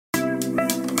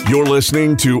You're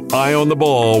listening to Eye on the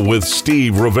Ball with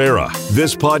Steve Rivera.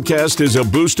 This podcast is a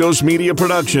Bustos Media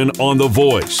production on The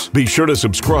Voice. Be sure to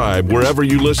subscribe wherever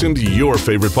you listen to your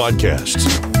favorite podcasts.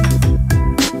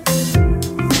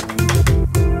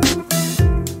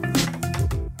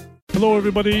 Hello,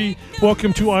 everybody.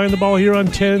 Welcome to Eye on the Ball here on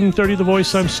 1030 The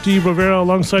Voice. I'm Steve Rivera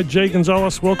alongside Jay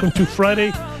Gonzalez. Welcome to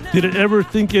Friday. Did it ever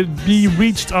think it'd be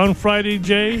reached on Friday,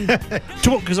 Jay?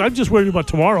 Because I'm just worried about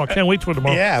tomorrow. I can't wait for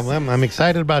tomorrow. Yeah, well, I'm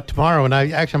excited about tomorrow, and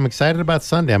I'm excited about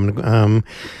Sunday. I'm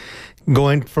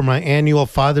going for my annual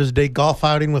Father's Day golf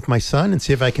outing with my son and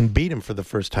see if I can beat him for the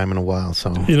first time in a while.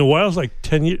 So in a while, it's like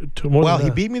 10 years. Well, he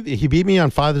beat me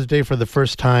on Father's Day for the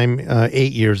first time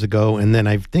 8 years ago, and then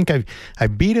I think I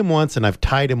beat him once and I've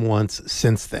tied him once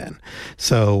since then.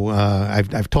 So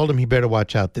I've told him he better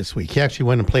watch out this week. He actually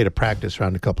went and played a practice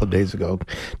round a couple of days ago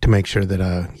to make sure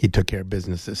that he took care of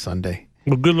business this Sunday.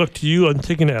 Well, good luck to you on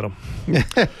taking at him.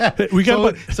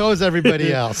 So is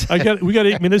everybody else. We got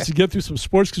 8 minutes to get through some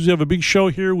sports because we have a big show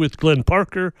here with Glenn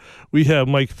Parker. We have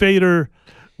Mike Fader.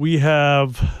 We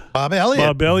have Bob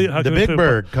Elliott, the Big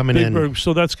Bird coming in.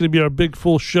 So that's going to be our big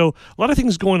full show. A lot of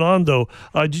things going on, though.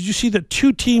 Did you see that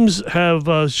 2 teams have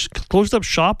closed up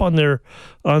shop on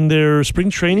their spring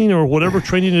training or whatever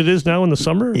training it is now in the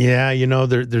summer? Yeah,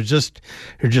 there's just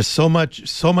so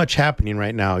much happening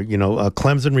right now.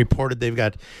 Clemson reported they've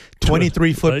got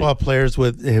 23 football players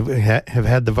have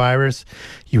had the virus.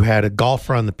 You had a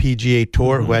golfer on the PGA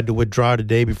Tour who had to withdraw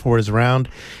today before his round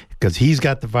because he's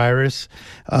got the virus.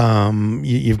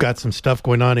 You've got some stuff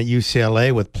going on at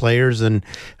UCLA with players and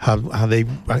how they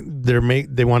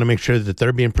want to make sure that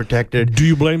they're being protected. Do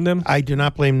you blame them? I do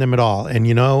not blame them at all. And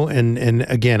and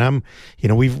again,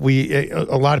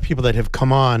 a lot of people that have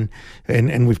come on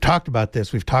and we've talked about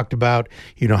this. We've talked about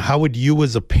how would you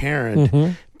as a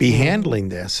parent be handling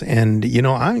this? And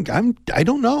I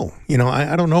don't know.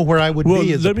 I don't know where I would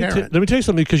be as a parent. Let me tell you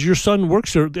something, because your son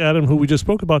works there, Adam, who we just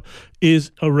spoke about,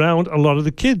 is around a lot of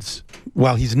the kids.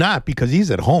 Well, he's not because he's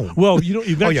at home. Well,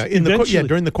 eventually.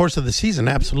 During the course of the season,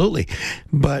 absolutely.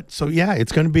 But so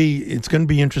it's going to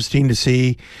be interesting to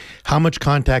see how much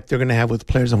contact they're going to have with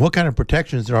players and what kind of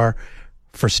protections there are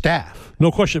for staff. No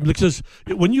question, because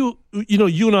when you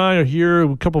and I are here,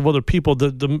 a couple of other people,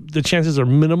 the chances are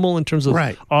minimal in terms of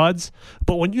odds.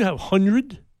 But when you have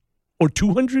 100 or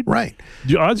 200,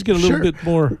 the odds get a little bit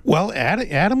more. Well,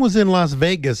 Adam was in Las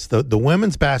Vegas. The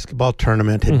women's basketball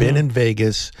tournament had been in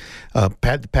Vegas. The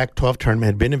Pac-12 tournament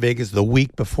had been in Vegas the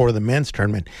week before the men's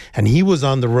tournament, and he was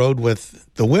on the road with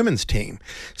the women's team.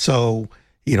 So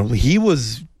he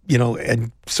was at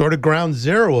sort of ground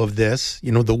zero of this,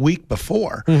 the week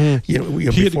before,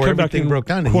 before everything broke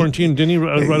down. Quarantine, didn't he,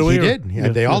 right away? He did. Yeah,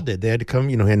 they all did. They had to come,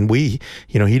 and we,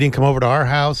 he didn't come over to our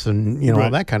house and, all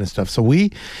that kind of stuff. So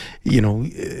we,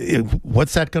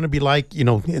 what's that going to be like,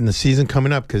 in the season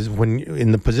coming up? Because when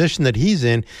in the position that he's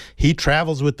in, he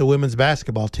travels with the women's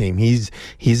basketball team.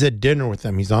 He's at dinner with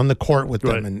them. He's on the court with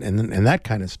them and that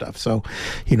kind of stuff. So,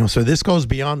 so this goes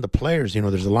beyond the players.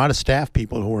 There's a lot of staff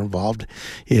people who are involved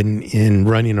in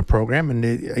running a program,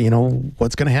 and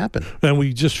what's going to happen. And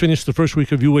we just finished the first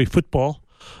week of UA football.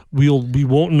 We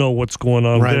won't know what's going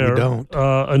on there. We don't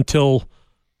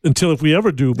until if we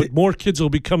ever do. But more kids will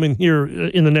be coming here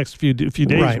in the next few days.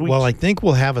 Right. Weeks. Well, I think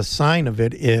we'll have a sign of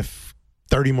it if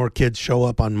 30 more kids show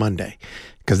up on Monday,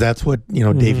 because that's what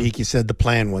Dave Hickey said the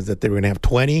plan was, that they were going to have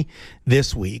 20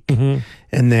 this week,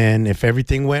 and then if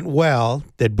everything went well,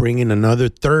 they'd bring in another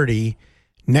 30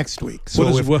 next week. So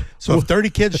if 30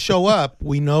 kids show up,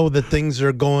 we know that things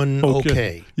are going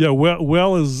okay. Yeah,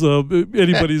 well is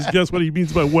anybody's guess what he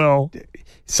means by well.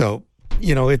 So,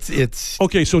 it's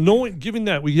okay. So given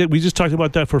that we just talked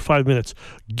about that for 5 minutes,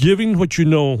 given what you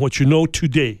know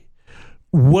today,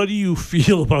 what do you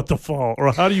feel about the fall,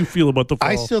 or how do you feel about the fall?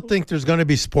 I still think there's going to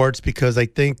be sports, because I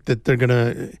think that they're going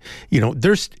to,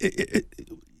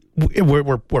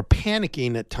 we're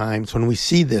panicking at times when we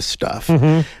see this stuff,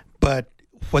 but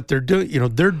what they're doing,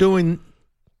 they're doing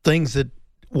things that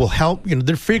will help.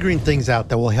 They're figuring things out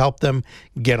that will help them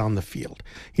get on the field.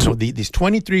 These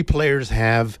 23 players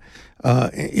have,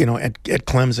 at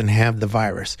Clemson have the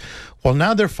virus. Well,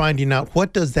 now they're finding out,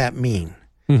 what does that mean?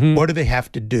 What do they have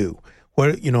to do?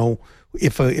 What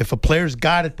if a player's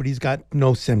got it but he's got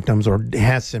no symptoms or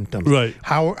has symptoms,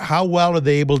 how well are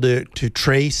they able to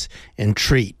trace and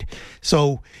treat?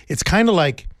 So it's kind of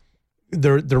like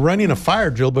they're running a fire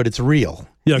drill, but it's real.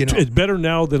 Yeah, it's better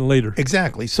now than later.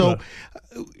 Exactly. So,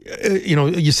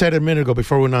 you said a minute ago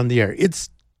before we went on the air,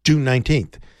 it's June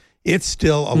 19th. it's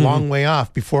still a long way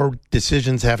off before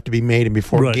decisions have to be made and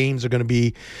before games are going to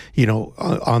be,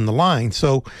 on the line.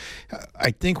 So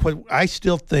I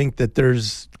still think that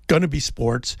there's going to be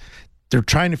sports. They're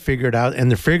trying to figure it out,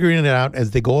 and they're figuring it out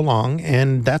as they go along,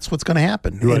 and that's what's going to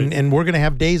happen. Right. And we're going to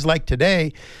have days like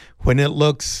today when it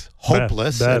looks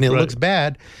hopeless and it looks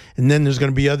bad, and then there's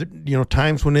going to be other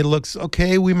times when it looks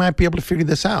okay. We might be able to figure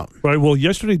this out. Right. Well,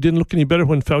 yesterday didn't look any better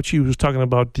when Fauci was talking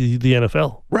about the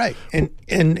NFL. Right. And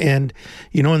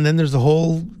then there's the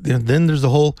whole.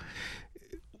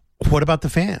 What about the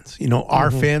fans?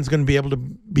 Are fans going to be able to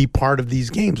be part of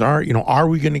these games? Are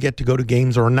we going to get to go to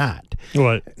games or not?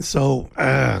 Right. So,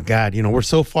 God, we're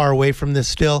so far away from this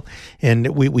still, and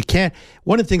we can't.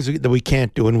 One of the things that we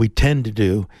can't do, and we tend to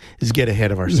do, is get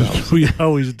ahead of ourselves. We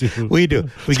always do. We do.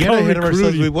 We get ahead of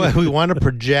ourselves. We want to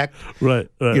project. Right.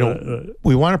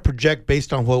 We want to project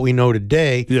based on what we know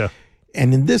today. Yeah.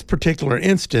 And in this particular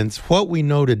instance, what we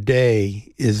know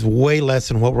today is way less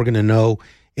than what we're going to know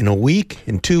in a week,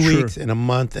 in 2 weeks, in a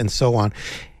month, and so on.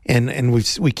 And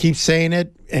we keep saying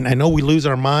it, and I know we lose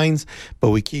our minds, but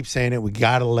we keep saying it. We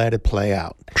got to let it play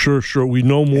out. Sure. We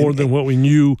know more than what we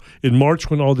knew in March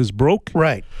when all this broke.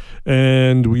 Right.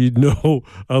 And we know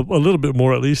a little bit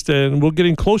more, at least, and we're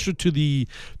getting closer to the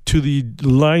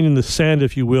line in the sand,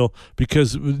 if you will,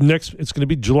 because next it's going to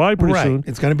be July pretty soon.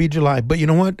 It's going to be July, but you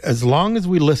know what? As long as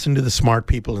we listen to the smart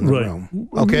people in the room,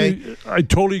 okay? I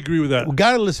totally agree with that. We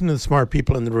got to listen to the smart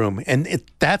people in the room, and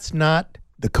that's not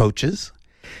the coaches.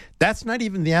 That's not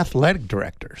even the athletic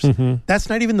directors. That's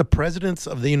not even the presidents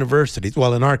of the universities.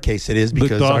 Well, in our case, it is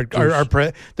because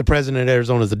the president of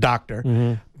Arizona is a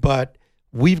doctor. But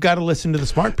we've got to listen to the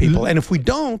smart people. And if we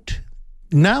don't,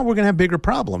 now we're going to have bigger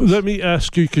problems. Let me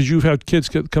ask you, because you've had kids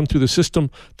come through the system.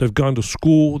 They've gone to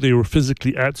school. They were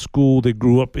physically at school. They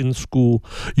grew up in school.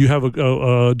 You have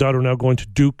a daughter now going to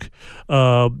Duke.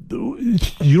 You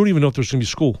don't even know if there's going to be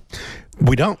school.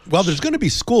 We don't. Well, there's going to be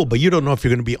school, but you don't know if you're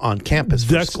going to be on campus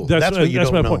for school. That's what you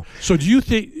don't know. Point. So do you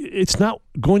think it's not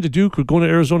going to Duke or going to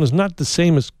Arizona is not the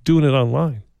same as doing it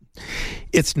online?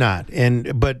 It's not.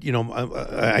 But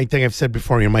I think I've said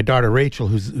before, my daughter Rachel,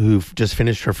 who just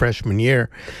finished her freshman year,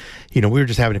 we were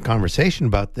just having a conversation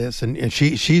about this, and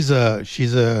she's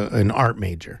an art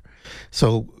major.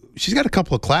 So she's got a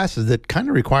couple of classes that kind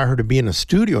of require her to be in a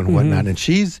studio and whatnot, and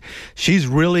she's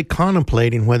really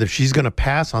contemplating whether she's going to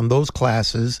pass on those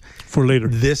classes for later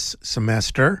this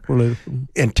semester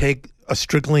and take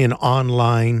strictly an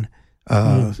online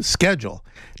schedule.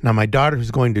 Now, my daughter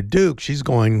who's going to Duke, she's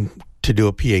going to do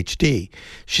a PhD.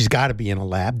 She's got to be in a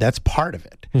lab. That's part of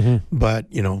it.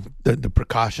 But, the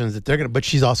precautions that they're going to, but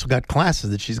she's also got classes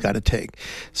that she's got to take.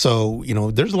 So,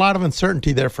 there's a lot of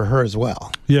uncertainty there for her as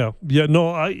well. Yeah.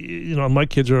 No, my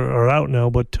kids are out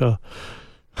now, but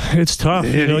it's tough.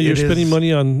 You're spending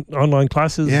money on online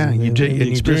classes. Yeah, and you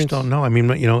just don't know. I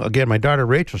mean, again, my daughter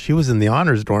Rachel, she was in the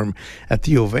honors dorm at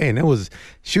the U of A, and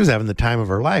she was having the time of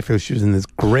her life. She was in this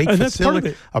great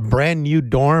facility, a brand new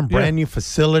dorm, brand new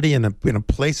facility, in a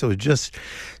place that was just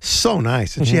so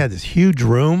nice. And she had this huge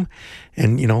room.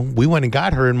 And, we went and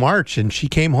got her in March, and she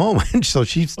came home, and so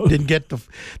she didn't get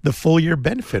the full year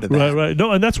benefit of that. Right.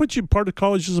 No, and that's what part of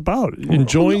college is about,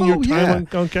 enjoying your time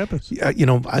on campus.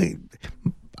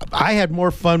 I had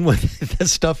more fun with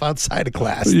this stuff outside of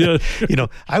class. Yeah.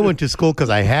 I went to school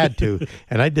because I had to,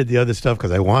 and I did the other stuff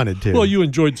because I wanted to. Well, you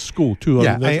enjoyed school too.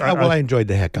 I enjoyed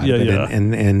the heck out of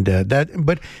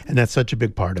it, and that's such a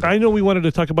big part of it. I know we wanted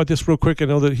to talk about this real quick. I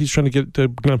know that he's trying to get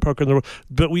Glenn Parker on the road,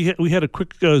 but we had a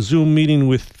quick Zoom meeting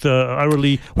with Ira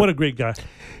Lee. What a great guy!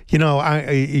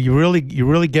 You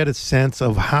really get a sense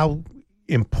of how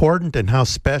important and how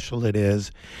special it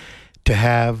is to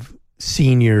have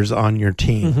seniors on your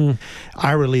team.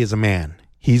 Ira Lee is a man.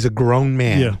 He's a grown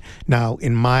man. Yeah. Now,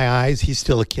 in my eyes, he's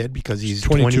still a kid because he's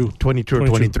 22 or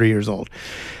 23 years old.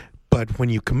 But when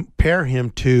you compare him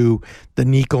to the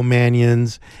Nico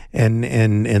Mannions and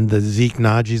the Zeke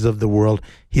Najis of the world,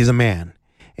 he's a man.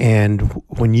 And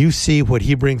when you see what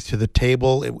he brings to the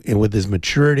table with his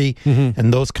maturity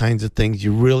and those kinds of things,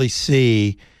 you really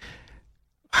see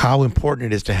how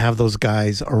important it is to have those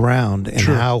guys around and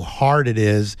how hard it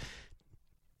is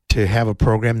to have a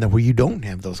program where you don't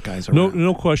have those guys around.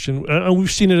 No question.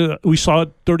 We've seen it. We saw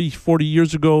it 30, 40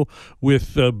 years ago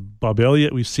with Bob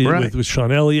Elliott. We've seen it with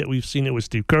Sean Elliott. We've seen it with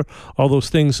Steve Kerr. All those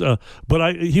things.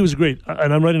 But he was great.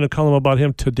 And I'm writing a column about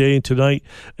him today and tonight.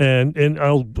 And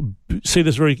I'll say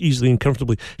this very easily and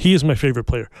comfortably. He is my favorite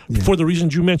player. Yeah. For the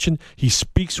reasons you mentioned, he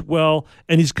speaks well,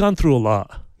 and he's gone through a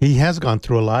lot. He has gone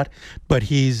through a lot, but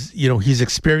he's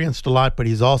experienced a lot, but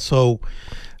he's also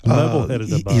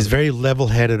Level-headed about he's it. very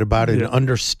level-headed about it and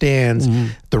understands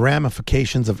the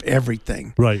ramifications of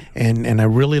everything. Right. And I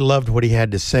really loved what he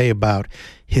had to say about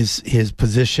his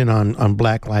position on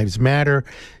Black Lives Matter,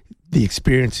 the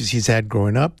experiences he's had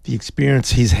growing up, the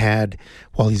experience he's had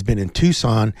while he's been in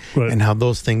Tucson, and how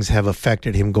those things have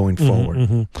affected him going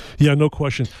forward. Yeah, no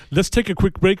question. Let's take a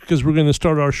quick break because we're going to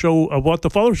start our show about the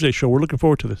Father's Day show. We're looking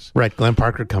forward to this. Right, Glenn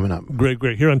Parker coming up. Great.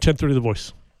 Here on 1030 The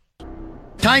Voice.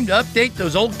 Time to update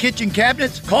those old kitchen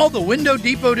cabinets? Call the Window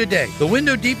Depot today. The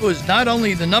Window Depot is not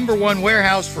only the #1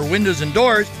 warehouse for windows and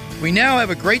doors, we now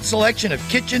have a great selection of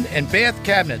kitchen and bath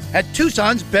cabinets at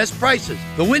Tucson's best prices.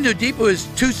 The Window Depot is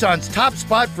Tucson's top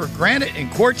spot for granite and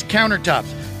quartz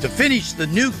countertops to finish the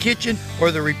new kitchen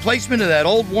or the replacement of that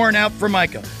old worn-out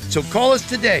Formica. So call us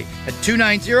today at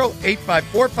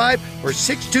 290-8545 or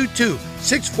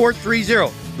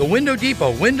 622-6430. The Window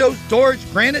Depot, windows, doors,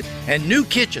 granite, and new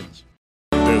kitchens.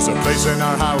 There's a place in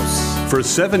our house. For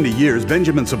 70 years,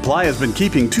 Benjamin Supply has been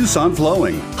keeping Tucson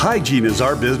flowing. Hygiene is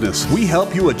our business. We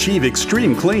help you achieve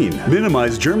extreme clean.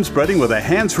 Minimize germ spreading with a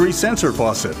hands-free sensor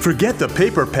faucet. Forget the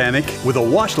paper panic with a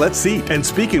washlet seat. And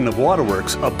speaking of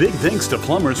waterworks, a big thanks to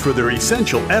plumbers for their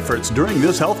essential efforts during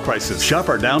this health crisis. Shop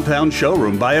our downtown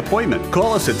showroom by appointment.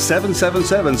 Call us at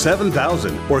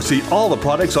 777-7000 or see all the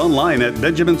products online at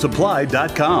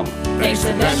benjaminsupply.com. Thanks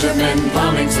to Benjamin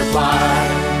Plumbing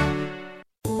Supply.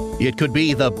 It could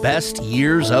be the best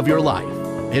years of your life.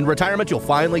 In retirement, you'll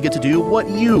finally get to do what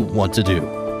you want to do.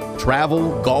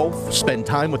 Travel, golf, spend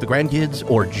time with the grandkids,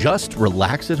 or just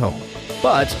relax at home.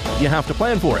 But you have to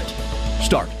plan for it.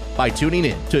 Start by tuning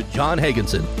in to John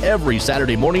Hagenson every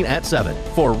Saturday morning at 7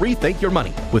 for Rethink Your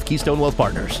Money with Keystone Wealth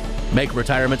Partners. Make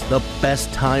retirement the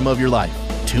best time of your life.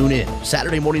 Tune in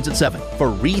Saturday mornings at 7 for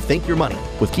Rethink Your Money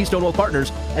with Keystone Wealth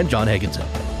Partners and John Hagenson.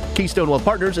 Keystone Wealth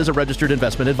Partners is a registered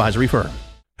investment advisory firm.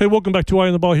 Hey, welcome back to Eye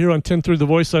on the Ball here on 1030 The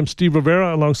Voice. I'm Steve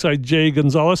Rivera alongside Jay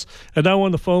Gonzalez. And now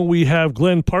on the phone we have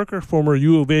Glenn Parker, former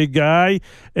U of A guy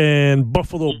and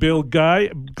Buffalo Bill guy.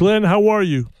 Glenn, how are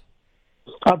you?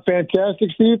 I'm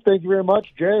fantastic, Steve. Thank you very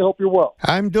much. Jay, hope you're well.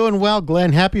 I'm doing well,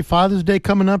 Glenn. Happy Father's Day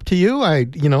coming up to you.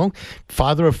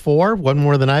 Father of 4, one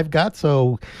more than I've got.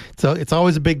 So it's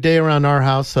always a big day around our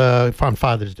house on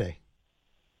Father's Day.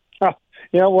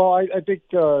 Yeah, well, I think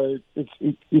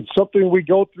it's something we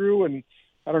go through, and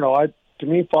I don't know. To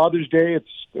me, Father's Day,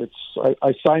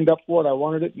 I signed up for it. I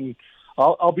wanted it, and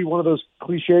I'll be one of those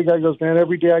cliche guys who goes, man,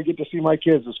 every day I get to see my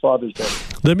kids is Father's Day.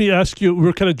 Let me ask you,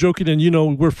 we're kind of joking,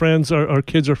 and we're friends, our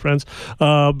kids are friends.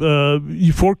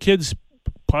 You 4 kids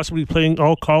possibly playing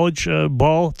all college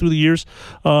ball through the years.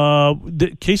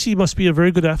 Casey must be a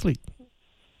very good athlete.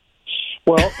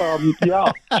 Well,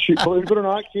 yeah. Believe it or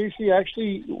not, Casey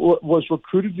actually was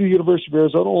recruited to the University of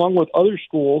Arizona along with other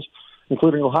schools,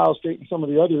 including Ohio State and some of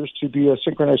the others, to be a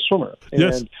synchronized swimmer.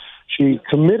 Yes. And she was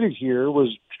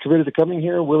committed to coming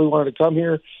here, really wanted to come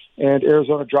here, and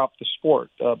Arizona dropped the sport.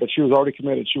 But she was already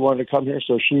committed. She wanted to come here,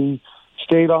 so she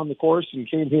stayed on the course and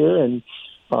came here. And,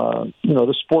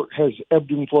 the sport has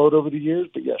ebbed and flowed over the years.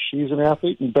 But, yes, she's an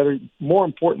athlete, and more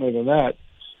importantly than that,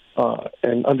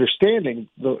 and understanding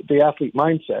the athlete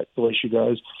mindset the way she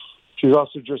does, she's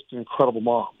also just an incredible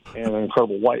mom and an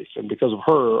incredible wife. And because of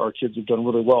her, our kids have done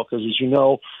really well. Because, as you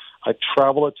know, I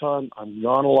travel a ton, I'm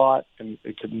gone a lot, and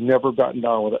it could never have gotten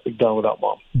done without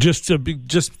mom. Just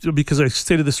because I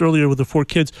stated this earlier with the 4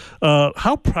 kids,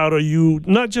 how proud are you,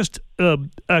 not just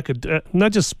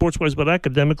sports-wise, but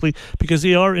academically, because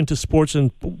they are into sports,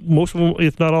 and most of them,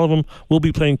 if not all of them, will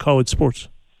be playing college sports?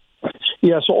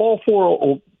 Yeah, so all 4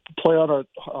 will play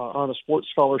on a sports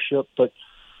scholarship, but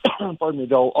pardon me,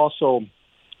 they're also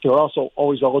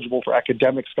always eligible for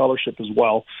academic scholarship as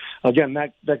well. Again,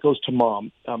 that goes to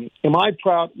mom. Am I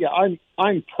proud? Yeah,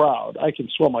 I'm proud. I can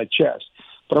swell my chest,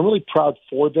 but I'm really proud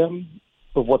for them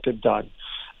of what they've done.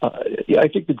 I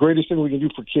think the greatest thing we can do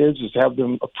for kids is have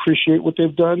them appreciate what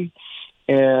they've done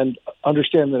and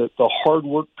understand that the hard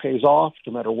work pays off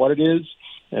no matter what it is.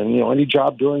 And, any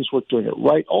job doing is worth doing it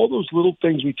right. All those little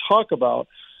things we talk about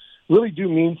really do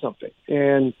mean something.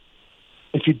 And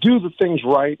if you do the things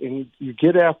right and you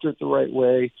get after it the right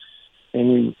way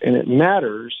and it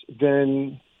matters,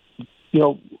 then,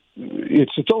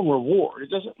 it's its own reward. It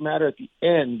doesn't matter at the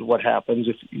end what happens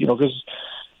because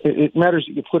it matters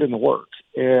that you put in the work.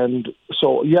 And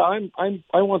so, yeah,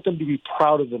 I want them to be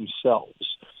proud of themselves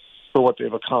for what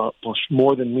they've accomplished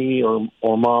more than me or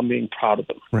mom being proud of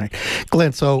them. Right.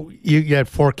 Glenn, so you had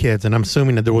 4 kids, and I'm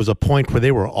assuming that there was a point where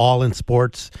they were all in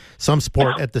some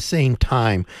sport at the same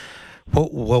time.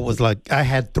 What was like, I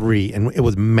had 3, and it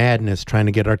was madness trying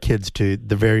to get our kids to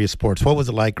the various sports. What was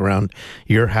it like around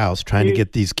your house trying to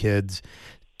get these kids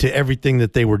to everything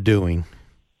that they were doing?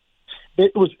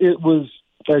 It was,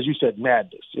 as you said,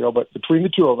 madness, but between the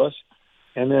two of us,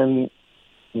 and then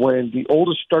when the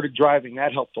oldest started driving,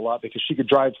 that helped a lot because she could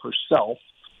drive herself,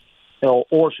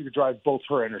 or she could drive both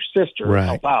her and her sister and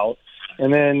help out.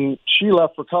 And then she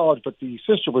left for college, but the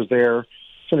sister was there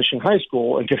finishing high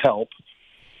school and could help.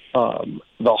 The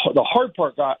hard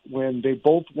part got when they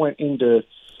both got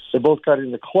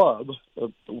in the club,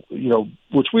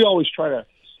 which we always try to,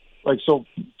 so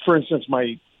for instance,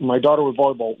 my daughter with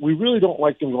volleyball, we really don't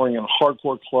like them going in a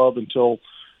hardcore club until,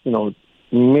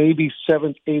 maybe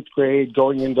 7th, 8th grade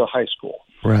going into high school.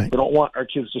 Right. We don't want our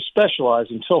kids to specialize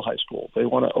until high school. They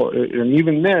want to, and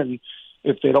even then,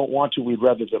 if they don't want to, we'd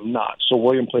rather them not. So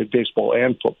William played baseball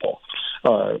and football.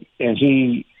 And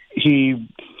he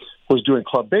was doing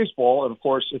club baseball, and of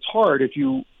course, it's hard if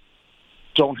you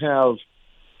don't have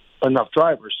enough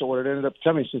drivers. So what it ended up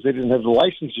coming, since they didn't have the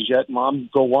licenses yet, Mom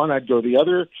go one, I'd go the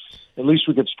other. At least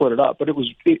we could split it up. But it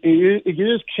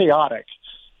is chaotic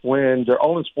when they're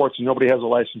all in sports and nobody has a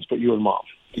license but you and Mom.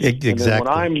 Exactly. And then when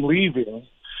I'm leaving,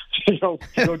 to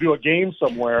go do a game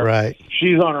somewhere, right,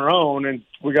 she's on her own, and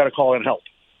we got to call in help.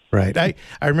 Right.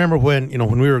 I remember when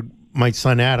we were. My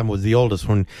son Adam was the oldest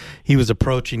when he was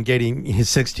approaching getting his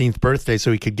 16th birthday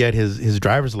so he could get his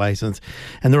driver's license.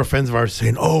 And there were friends of ours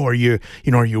saying, "Oh, are you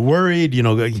worried?"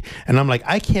 And I'm like,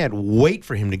 I can't wait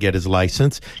for him to get his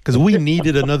license because we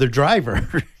needed another driver.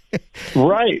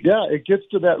 Right. Yeah. It gets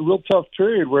to that real tough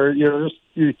period where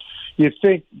you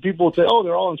think people would say, "Oh,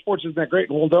 they're all in sports. Isn't that great?"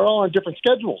 Well, they're all on different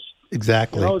schedules.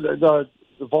 Exactly. The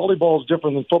volleyball is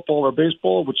different than football or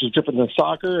baseball, which is different than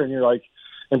soccer. And you're like,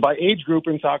 and by age group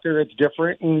in soccer, it's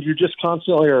different, and you just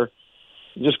constantly are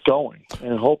just going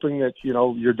and hoping that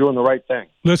you're doing the right thing.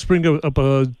 Let's bring up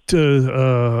a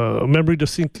memory to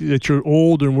think that you're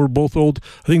old, and we're both old.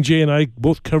 I think Jay and I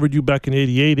both covered you back in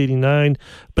 88, 89,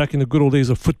 back in the good old days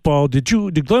of football. Did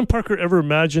Glenn Parker ever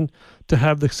imagine to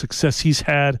have the success he's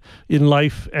had in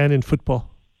life and in football?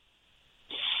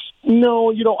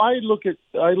 No, I look at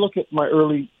my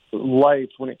early life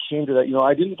when it came to that.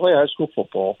 I didn't play high school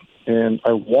football, and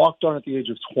I walked on at the age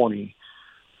of 20,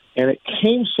 and it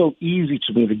came so easy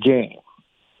to me, the game.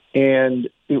 And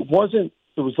it was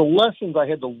the lessons I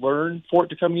had to learn for it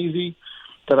to come easy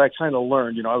that I kind of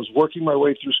learned. I was working my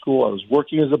way through school. I was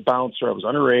working as a bouncer. I was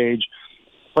underage.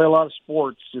 Play a lot of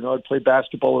sports. I'd play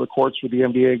basketball on the courts with the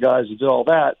NBA guys. I did all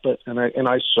that, and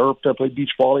I surfed. I played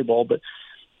beach volleyball, but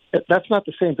that's not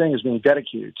the same thing as being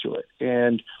dedicated to it.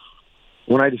 And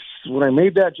when I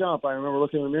made that jump, I remember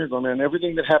looking in the mirror going, man,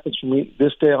 everything that happens for me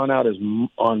this day on out is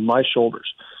on my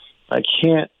shoulders. I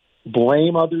can't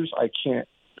blame others. I can't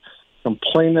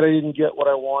complain that I didn't get what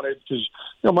I wanted because,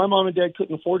 my mom and dad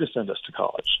couldn't afford to send us to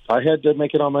college. I had to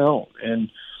make it on my own. And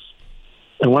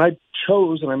when I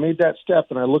chose and I made that step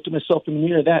and I looked at myself in the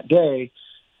mirror that day,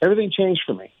 everything changed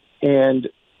for me. And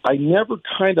I never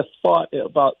kind of thought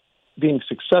about being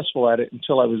successful at it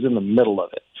until I was in the middle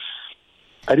of it.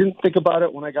 I didn't think about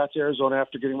it when I got to Arizona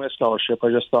after getting my scholarship. I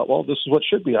just thought, well, this is what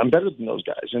should be. I'm better than those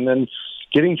guys. And then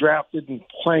getting drafted and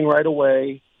playing right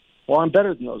away, well, I'm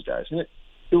better than those guys. And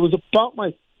it was about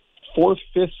my 4th,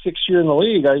 5th, 6th year in the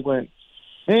league. I went,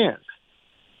 man,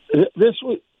 this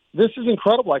is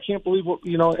incredible. I can't believe what,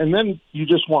 and then you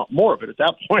just want more of it. At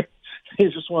that point, you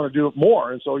just want to do it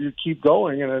more. And so you keep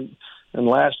going and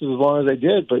lasted as long as I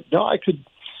did. But no,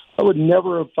 I would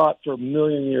never have thought for a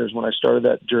million years when I started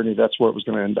that journey that's where it was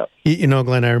going to end up.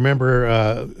 Glenn, I remember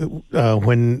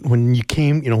when you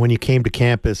came to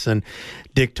campus and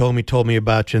Dick told me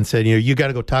about you and said, you got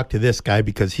to go talk to this guy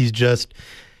because he's just,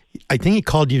 I think he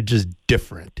called you just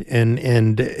different,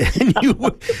 and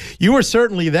you were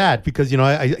certainly that because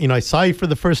I saw you for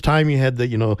the first time. You had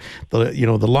the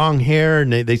long hair,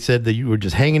 and they said that you were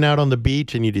just hanging out on the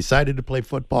beach, and you decided to play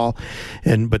football,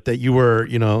 but that you were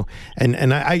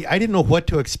and I didn't know what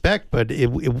to expect, but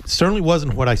it certainly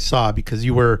wasn't what I saw because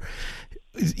you were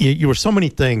so many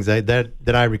things that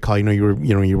I recall.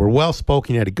 You were well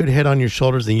spoken, you had a good head on your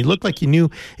shoulders, and you looked like you knew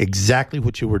exactly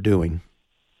what you were doing.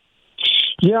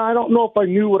 Yeah, I don't know if I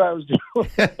knew what I was doing.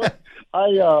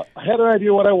 I had an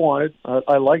idea what I wanted. I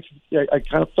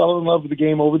kind of fell in love with the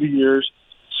game over the years.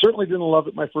 Certainly didn't love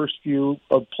it my first few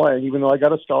of playing, even though I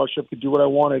got a scholarship to do what I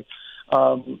wanted.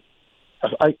 One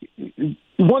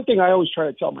thing I always try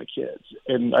to tell my kids,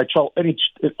 and I tell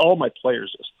all my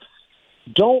players is,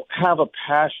 don't have a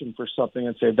passion for something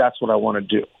and say, that's what I want to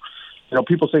do.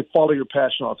 People say, follow your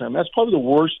passion all the time. That's probably the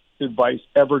worst advice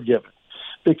ever given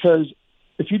because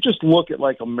if you just look at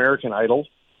like American Idol,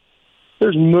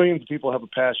 there's millions of people who have a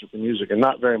passion for music, and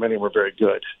not very many were very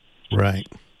good. Right.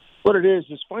 What it is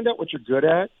find out what you're good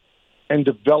at and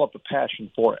develop a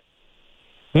passion for it.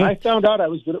 And I found out I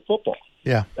was good at football.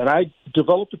 Yeah. And I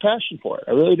developed a passion for it.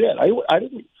 I really did. I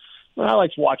didn't. I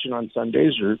liked watching on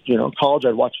Sundays or, college.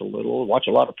 I'd watch a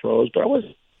lot of pros, but I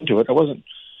wasn't into it. I wasn't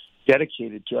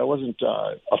dedicated to it. I wasn't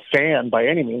a fan by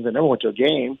any means. I never went to a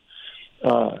game.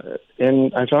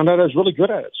 And I found out I was really good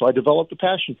at it. So I developed a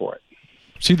passion for it.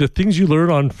 See, the things you learn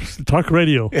on talk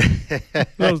radio. That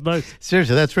was nice.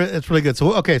 Seriously, that's really good.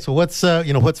 So, okay, so what's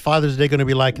Father's Day going to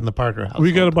be like in the Parker house?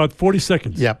 We got about 40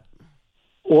 seconds. Yep.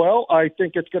 Well, I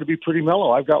think it's going to be pretty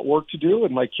mellow. I've got work to do,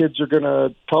 and my kids are going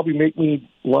to probably make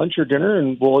me lunch or dinner,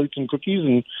 and we'll eat some cookies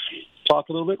and talk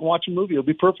a little bit and watch a movie. It'll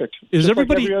be perfect. Is just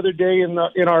everybody like every other day in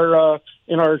our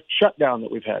shutdown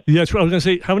that we've had? Yeah, that's what I was going to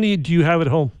say. How many do you have at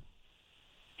home?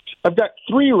 I've got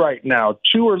 3 right now.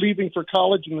 2 are leaving for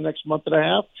college in the next month and a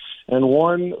half, and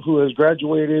 1 who has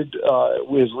graduated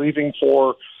is leaving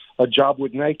for a job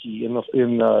with Nike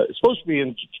it's supposed to be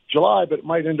in July, but it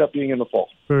might end up being in the fall.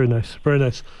 Very nice, very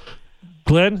nice.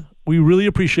 Glenn, we really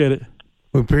appreciate it.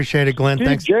 We appreciate it, Glenn. Steve,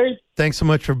 Thanks, Jay. Thanks so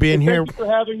much for being here. Thank you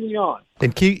for having me on.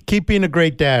 And keep being a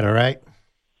great dad. All right.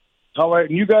 All right,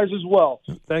 and you guys as well.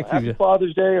 Thank you. Happy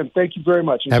Father's Day, and thank you very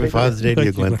much. Happy Father's Day to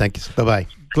you, Glenn. Thank you. Bye-bye.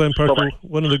 Glenn Parker, Bye-bye.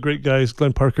 one of the great guys.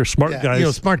 Glenn Parker, smart guy.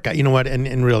 Smart guy. You know what?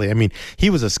 And really, I mean, he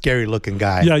was a scary-looking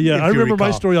guy. Yeah. I remember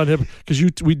my story on him because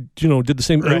we did the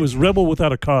same. Right. It was Rebel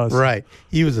Without a Cause. Right.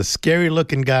 He was a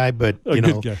scary-looking guy, but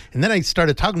good guy. And then I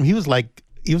started talking to him. He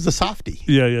was a softie.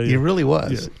 Yeah. He really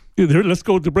was. Yeah. Here, let's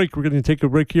go to break. We're going to take a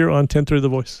break here on 1030 The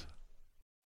Voice.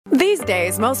 These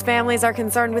days, most families are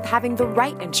concerned with having the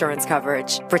right insurance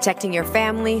coverage. Protecting your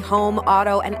family, home,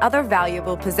 auto, and other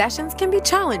valuable possessions can be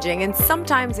challenging and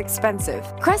sometimes expensive.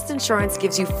 Crest Insurance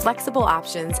gives you flexible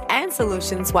options and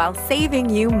solutions while saving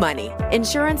you money.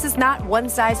 Insurance is not one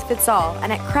size fits all,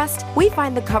 and at Crest, we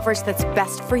find the coverage that's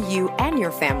best for you and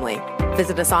your family.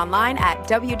 Visit us online at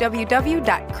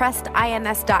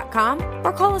www.crestins.com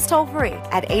or call us toll free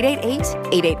at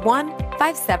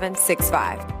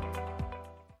 888-881-5765.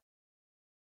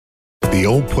 The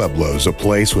Old Pueblo's a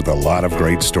place with a lot of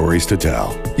great stories to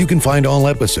tell. You can find all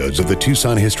episodes of the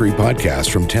Tucson History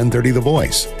Podcast from 1030 The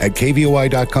Voice at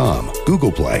KVOI.com,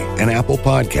 Google Play, and Apple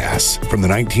Podcasts. From the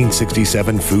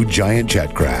 1967 food giant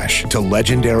jet crash to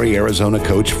legendary Arizona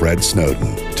coach Fred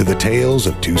Snowden to the tales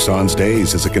of Tucson's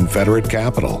days as a Confederate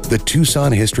capital, the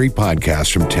Tucson History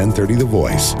Podcast from 1030 The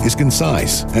Voice is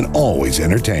concise and always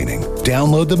entertaining.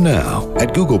 Download them now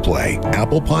at Google Play,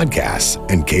 Apple Podcasts,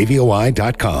 and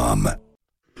KVOI.com.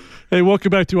 Hey, welcome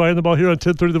back to Eye on the Ball here on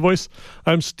 1030 The Voice.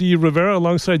 I'm Steve Rivera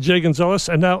alongside Jay Gonzalez.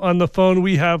 And now on the phone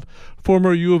we have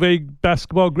former U of A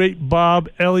basketball great Bob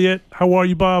Elliott. How are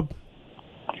you, Bob?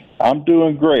 I'm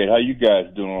doing great. How you guys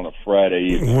doing on a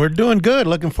Friday evening? We're doing good.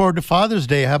 Looking forward to Father's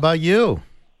Day. How about you?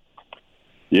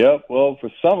 Yep. Well, for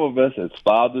some of us, it's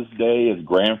Father's Day, it's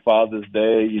Grandfather's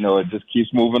Day. It just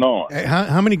keeps moving on. Hey,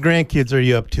 how many grandkids are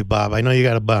you up to, Bob? I know you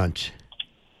got a bunch.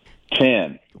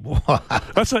 10.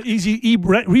 That's an easy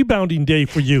rebounding day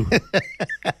for you.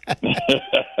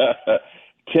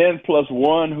 10 plus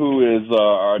 1, who is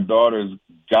our daughter's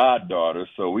goddaughter,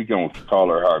 so we can call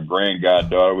her our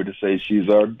grand-goddaughter. We just say she's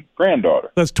our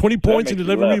granddaughter. That's 20 points and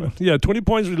 11 rebounds. Yeah, 20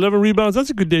 points and 11 rebounds.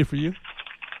 That's a good day for you.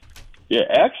 Yeah,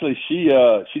 actually, she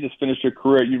just finished her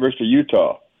career at University of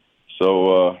Utah.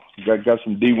 So got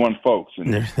some D1 folks.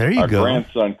 And there you our go. Our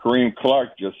grandson, Kareem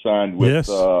Clark, just signed with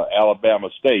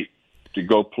Alabama State to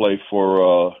go play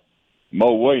for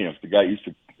Mo Williams. The guy used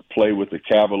to play with the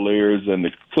Cavaliers and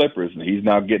the Clippers, and he's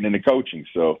now getting into coaching.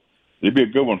 So it'd be a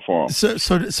good one for him.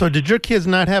 So did your kids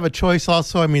not have a choice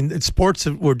also? I mean, sports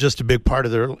have been a big part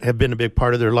of their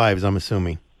lives, I'm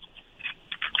assuming.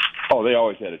 Oh, they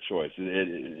always had a choice.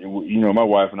 My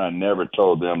wife and I never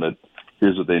told them that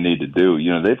here's what they need to do.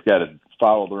 They've got to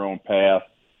follow their own path,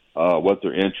 what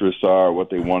their interests are, what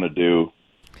they want to do.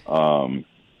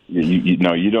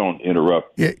 You don't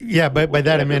interrupt. Yeah. But by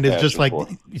that I meant it's just like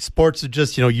sports is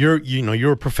just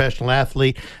you're a professional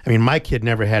athlete. I mean, my kid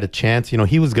never had a chance.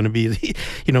 He was going to be.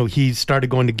 He started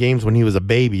going to games when he was a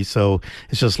baby, so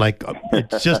it's just like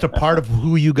it's just a part of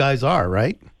who you guys are,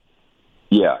 right?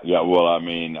 Yeah. Well, I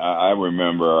mean, I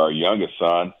remember our youngest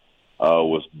son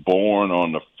was born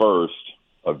on the 1st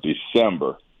of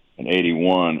December in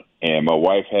 '81, and my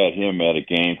wife had him at a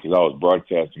game because I was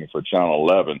broadcasting for Channel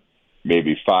 11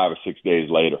 maybe 5 or 6 days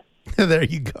later. There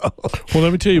you go. Well,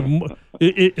 let me tell you,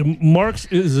 Marks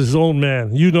is his own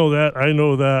man. You know that. I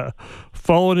know that.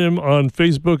 Following him on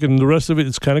Facebook and the rest of it,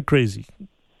 it's kind of crazy.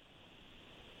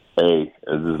 Hey,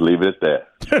 let's just leave it at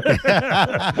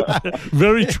that.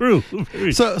 Very true.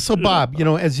 So Bob,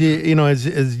 as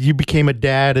you became a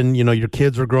dad, and your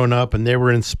kids were growing up, and they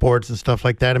were in sports and stuff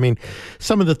like that. I mean,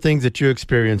 some of the things that you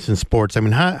experienced in sports. I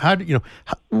mean,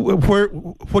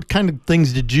 what kind of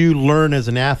things did you learn as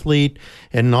an athlete,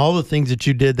 and all the things that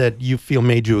you did that you feel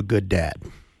made you a good dad?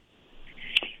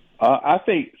 I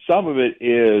think some of it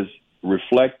is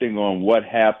reflecting on what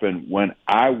happened when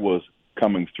I was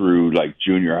coming through, like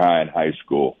junior high and high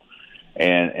school,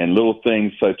 and little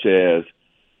things such as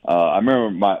I remember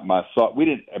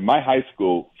my high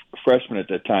school freshmen at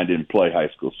that time didn't play high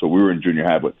school, so we were in junior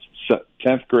high. But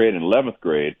 10th grade and 11th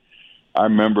grade, I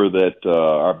remember that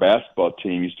our basketball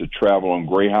team used to travel on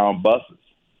Greyhound buses,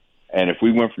 and if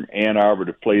we went from Ann Arbor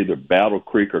to play either Battle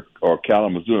Creek or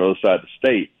Kalamazoo on the other side of the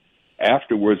state,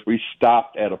 afterwards we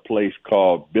stopped at a place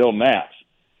called Bill Knapp's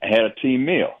and had a team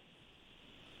meal.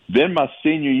 Then my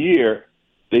senior year,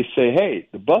 they say, hey,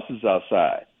 the bus is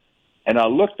outside. And I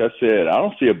looked, I said, I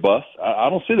don't see a bus. I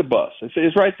don't see the bus. They say,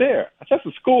 it's right there. I said, that's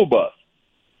a school bus.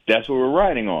 That's what we're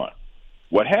riding on.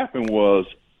 What happened was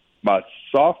my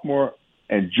sophomore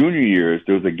and junior years,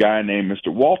 there was a guy named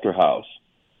Mr. Walter House.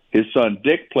 His son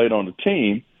Dick played on the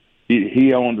team.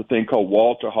 He owned a thing called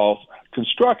Walter House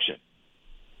Construction.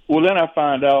 Well, then I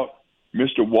found out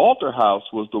Mr. Walter House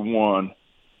was the one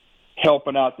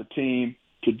helping out the team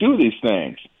to do these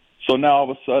things. So now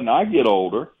all of a sudden I get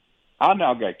older. I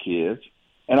now got kids.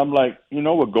 And I'm like,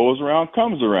 what goes around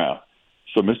comes around.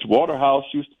 So Mr. Waterhouse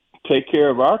used to take care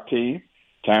of our team.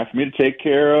 Time for me to take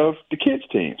care of the kids'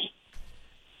 teams.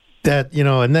 That,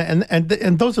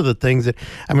 and those are the things that,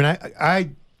 I mean,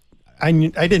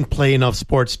 I didn't play enough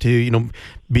sports to,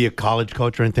 be a college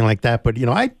coach or anything like that. But,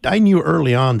 I knew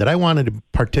early on that I wanted to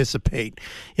participate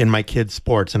in my kids'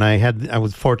 sports. And I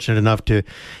was fortunate enough to,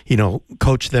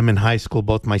 coach them in high school,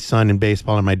 both my son in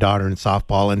baseball and my daughter in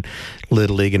softball and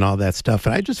Little League and all that stuff.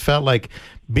 And I just felt like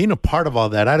being a part of all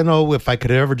that, I don't know if I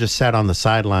could have ever just sat on the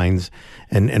sidelines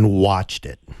and watched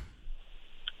it.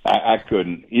 I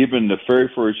couldn't. Even the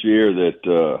very first year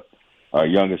that our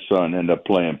youngest son ended up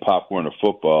playing Pop Warner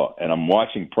football, and I'm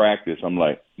watching practice, I'm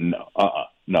like,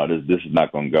 no, this is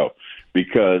not going to go.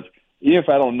 Because even if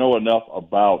I don't know enough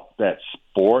about that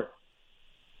sport,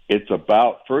 it's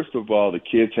about, first of all, the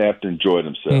kids have to enjoy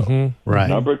themselves. Mm-hmm. Right.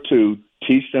 Number two,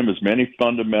 teach them as many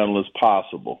fundamentals as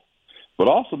possible. But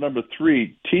also, number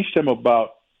three, teach them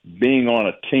about being on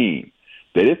a team.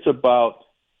 That it's about,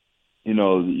 you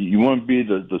want to be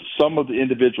the sum of the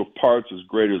individual parts is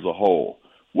greater as a whole.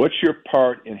 What's your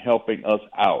part in helping us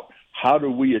out? How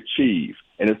do we achieve?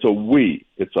 And it's a we,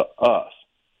 it's a us.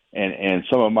 And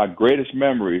some of my greatest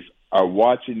memories are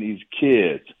watching these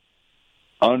kids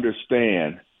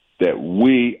understand that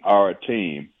we are a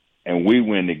team and we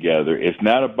win together. It's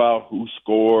not about who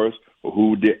scores or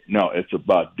who did. No, it's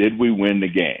about, did we win the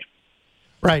game?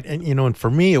 Right. And, and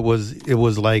for me, it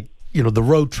was like, the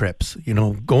road trips,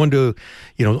 going to,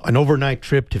 an overnight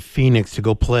trip to Phoenix to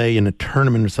go play in a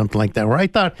tournament or something like that, where I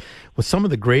thought was some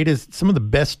of the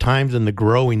best times in the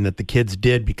growing that the kids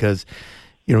did because,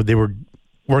 they were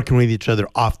working with each other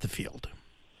off the field.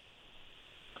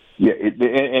 Yeah,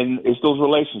 and it's those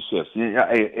relationships.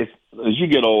 As you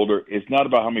get older, it's not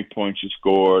about how many points you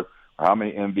scored or how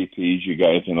many MVPs you got,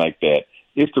 anything like that.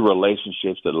 It's the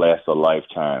relationships that last a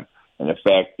lifetime. And the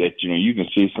fact that, you can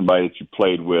see somebody that you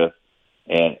played with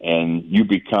and you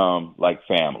become like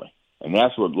family. And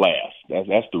that's what lasts.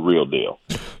 That's the real deal.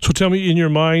 So tell me, in your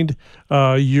mind,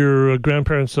 you're a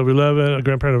grandparent of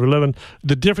 11,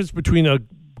 the difference between a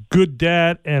good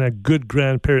dad and a good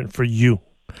grandparent for you.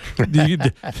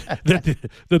 that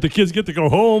the kids get to go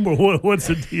home, or what's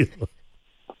the deal?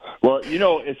 Well,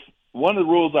 it's one of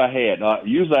the rules I had.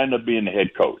 Usually I end up being the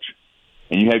head coach,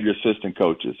 and you have your assistant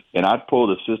coaches. And I'd pull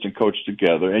the assistant coach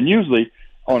together. And usually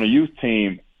on a youth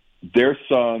team, their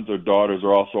sons or daughters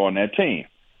are also on that team.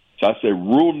 So I say,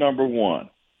 rule number one,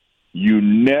 you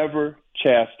never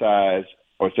chastise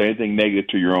or say anything negative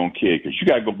to your own kid, because you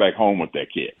got to go back home with that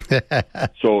kid.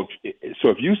 So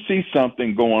if you see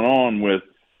something going on with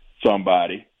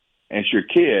somebody and it's your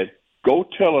kid, go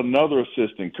tell another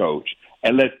assistant coach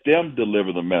and let them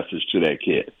deliver the message to that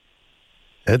kid.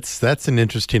 That's an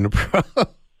interesting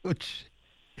approach.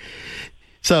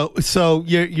 So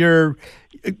you're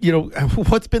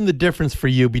what's been the difference for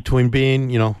you between being,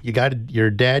 you got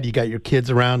your dad, you got your kids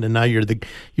around, and now you're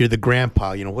the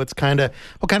grandpa. What kind of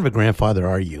a grandfather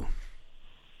are you?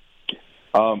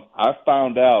 I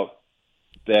found out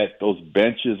that those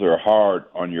benches are hard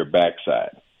on your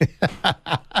backside.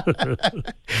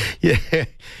 Yeah,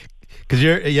 because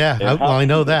I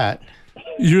know that.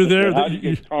 You're there. How do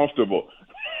you get comfortable?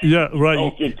 Yeah, right.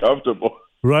 Don't get comfortable.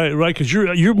 Right, because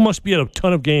you must be at a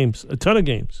ton of games.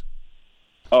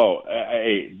 Oh,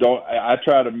 don't. I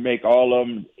try to make all of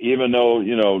them, even though,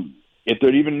 if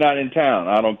they're even not in town,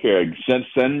 I don't care.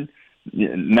 Send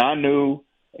Nanu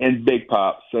and Big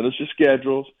Pop, send us your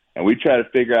schedules, and we try to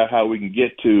figure out how we can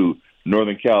get to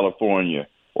Northern California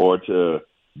or to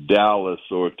Dallas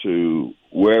or to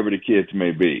wherever the kids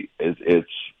may be. It's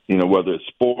whether it's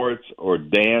sports or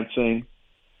dancing,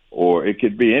 or it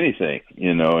could be anything,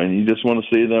 and you just want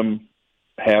to see them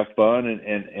have fun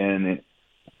and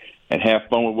have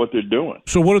fun with what they're doing.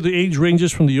 So what are the age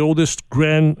ranges from the oldest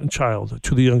grandchild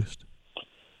to the youngest?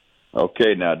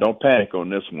 Okay, now don't panic on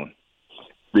this one.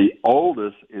 The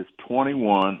oldest is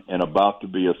 21 and about to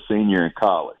be a senior in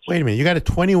college. Wait a minute, you got a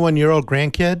 21-year-old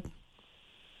grandkid?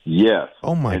 Yes.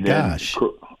 Oh, my gosh.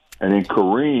 And then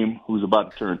Kareem, who's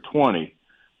about to turn 20,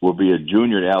 will be a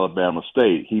junior at Alabama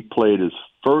State. He played his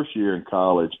first year in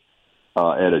college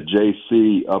at a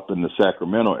JC up in the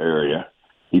Sacramento area.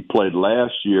 He played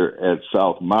last year at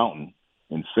South Mountain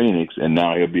in Phoenix, and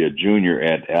now he'll be a junior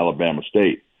at Alabama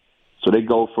State. So they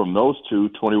go from those two,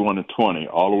 21 and 20,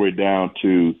 all the way down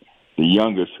to the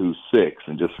youngest, who's 6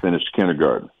 and just finished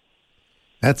kindergarten.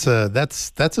 That's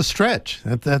a stretch.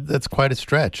 That's quite a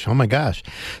stretch. Oh my gosh.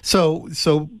 So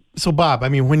Bob, I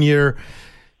mean, when you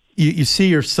see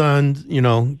your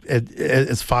son,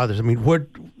 as fathers, I mean,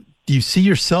 what do you see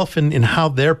yourself in how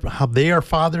they are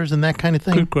fathers and that kind of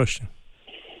thing? Good question.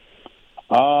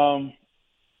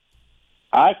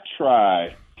 I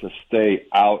try to stay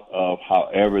out of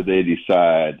however they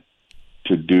decide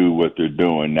to do what they're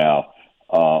doing now.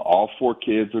 All 4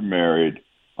 kids are married.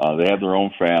 They have their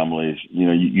own families.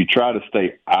 You try to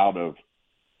stay out of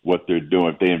what they're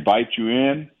doing. If they invite you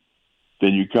in,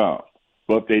 then you come.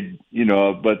 But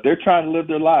but they're trying to live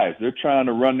their lives. They're trying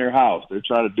to run their house. They're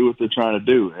trying to do what they're trying to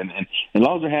do. And as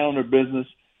long as they're handling their business,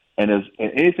 and as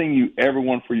anything you ever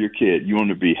want for your kid, you want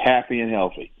them to be happy and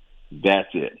healthy. That's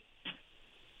it.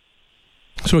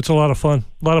 So it's a lot of fun.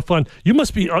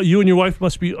 You and your wife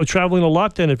must be traveling a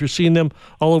lot then if you're seeing them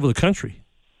all over the country.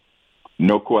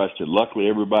 No question. Luckily,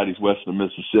 everybody's west of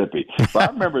Mississippi. But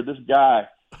I remember this guy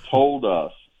told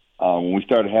us when we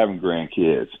started having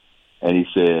grandkids, and he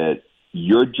said,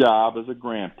 your job as a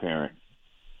grandparent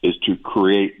is to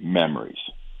create memories.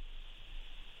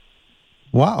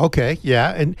 Wow. Okay.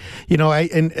 Yeah. And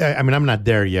I mean, I'm not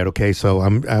there yet. Okay. So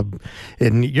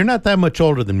and you're not that much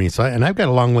older than me. So and I've got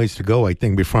a long ways to go, I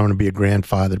think, before I'm going to be a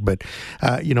grandfather. But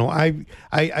I'm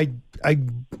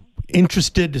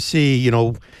interested to see,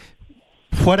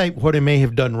 what I may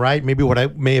have done right, maybe what I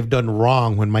may have done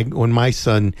wrong when my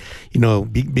son,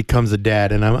 becomes a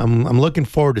dad, and I'm looking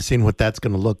forward to seeing what that's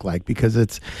going to look like, because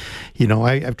it's,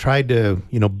 I've tried to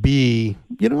be,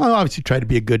 I obviously try to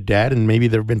be a good dad, and maybe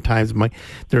there have been times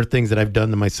there are things that I've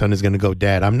done that my son is going to go,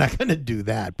 Dad, I'm not going to do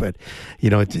that, but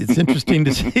it's interesting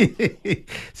to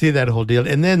see that whole deal,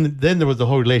 and then there was the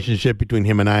whole relationship between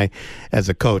him and I as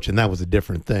a coach, and that was a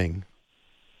different thing.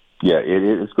 Yeah,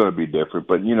 it's going to be different,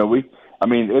 but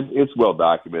it's well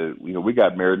documented. We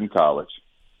got married in college.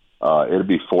 It'll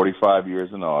be 45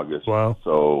 years in August. Wow.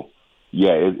 So,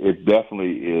 yeah, it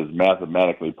definitely is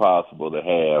mathematically possible to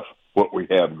have what we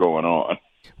have going on.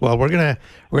 Well, we're gonna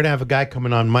have a guy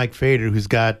coming on, Mike Fader, who's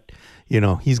got,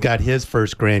 he's got his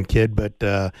first grandkid, but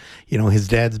his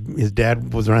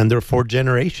dad was around there 4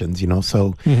 generations.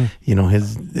 So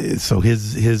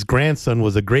his grandson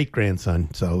was a great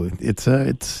grandson. So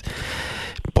it's.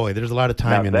 Boy, there's a lot of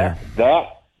time in there.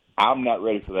 That I'm not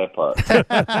ready for that part.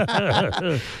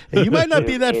 You might not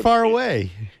be that far away.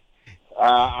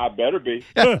 I better be.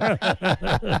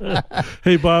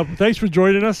 Hey, Bob, thanks for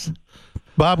joining us.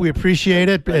 Bob, we appreciate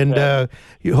it, and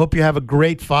you hope you have a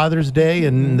great Father's Day,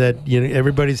 and that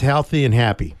everybody's healthy and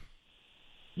happy.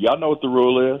 Y'all know what the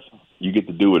rule is. You get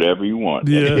to do whatever you want.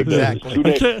 Yeah, exactly.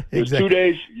 There's 2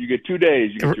 days. You get 2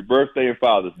 days. You get your birthday and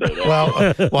Father's Day.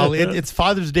 Well, it's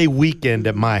Father's Day weekend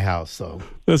at my house, so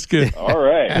that's good. All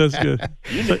right, that's good.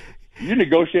 You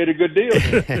negotiate a good deal.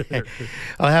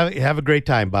 I'll have a great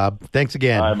time, Bob. Thanks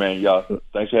again. All right, man. Y'all,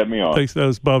 thanks for having me on. Thanks. That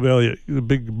was Bob Elliott, the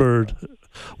big bird.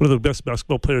 One of the best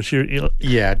basketball players here.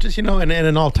 Yeah, just and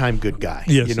an all-time good guy.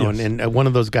 Yes, and one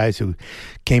of those guys who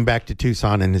came back to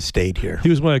Tucson and has stayed here. He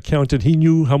was my accountant. He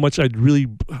knew how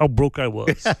broke I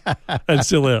was, and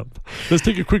still am. Let's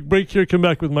take a quick break here. Come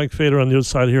back with Mike Fader on the other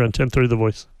side here on 1030 The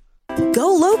Voice.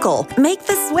 Go local. Make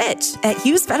the switch. At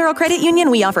Hughes Federal Credit Union,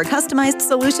 we offer customized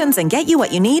solutions and get you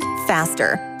what you need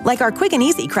faster. Like our quick and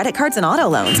easy credit cards and auto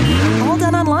loans. All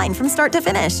done online from start to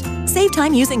finish. Save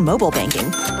time using mobile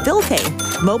banking, bill pay,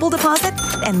 mobile deposit,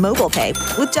 internet, and mobile pay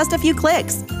with just a few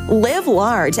clicks. Live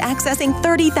large, accessing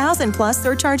 30,000 plus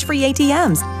surcharge-free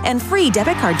ATMs and free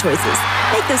debit card choices.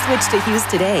 Make the switch to Hughes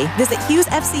today. Visit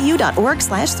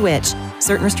HughesFCU.org/switch.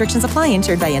 Certain restrictions apply.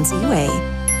 Insured by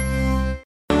NCUA.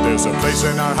 There's a place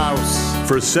in our house.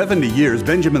 For 70 years,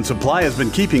 Benjamin Supply has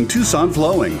been keeping Tucson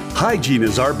flowing. Hygiene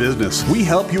is our business. We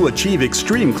help you achieve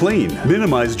extreme clean.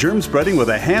 Minimize germ spreading with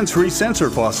a hands-free sensor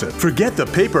faucet. Forget the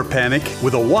paper panic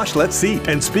with a washlet seat.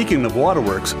 And speaking of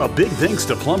waterworks, a big thanks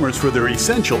to plumbers for their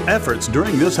essential efforts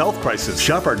during this health crisis.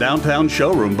 Shop our downtown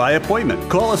showroom by appointment.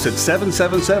 Call us at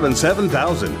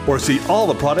 777-7000 or see all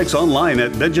the products online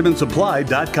at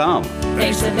benjaminsupply.com.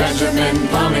 Thanks to Benjamin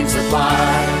Plumbing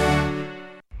Supply.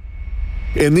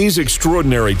 In these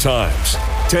extraordinary times,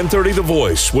 1030 The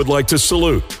Voice would like to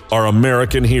salute our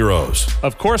American heroes.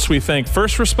 Of course, we thank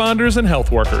first responders and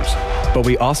health workers. But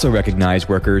we also recognize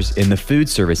workers in the food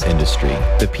service industry,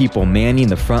 the people manning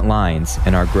the front lines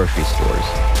in our grocery stores.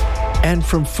 And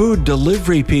from food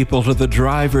delivery people to the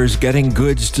drivers getting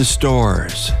goods to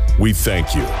stores. We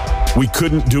thank you. We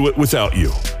couldn't do it without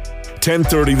you.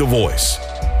 1030 The Voice.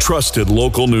 Trusted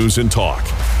local news and talk.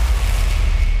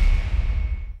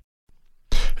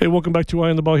 Hey, welcome back to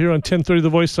Eye on the Ball here on 1030 The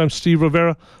Voice. I'm Steve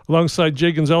Rivera alongside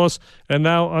Jay Gonzalez. And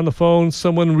now on the phone,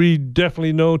 someone we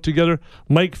definitely know together,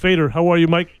 Mike Fader. How are you,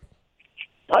 Mike?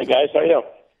 Hi, guys. How are you?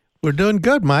 We're doing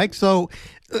good, Mike. So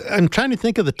I'm trying to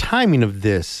think of the timing of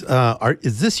this.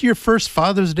 Is this your first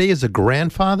Father's Day as a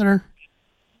grandfather?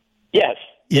 Yes.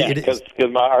 Yeah, because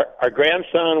our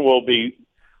grandson will be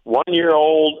 1 year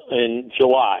old in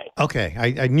July. Okay.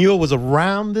 I knew it was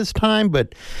around this time,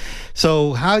 but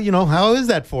so how is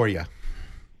that for you?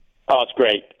 Oh, it's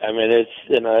great. I mean, it's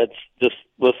just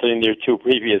listening to your two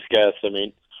previous guests. I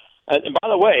mean, and by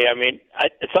the way,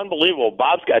 it's unbelievable.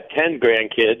 Bob's got 10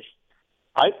 grandkids.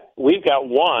 We've got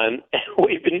one.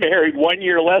 We've been married 1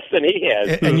 year less than he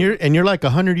has. And you're like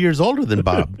 100 years older than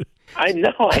Bob. I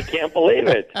know. I can't believe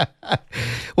it.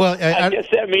 Well, I guess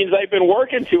that means I've been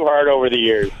working too hard over the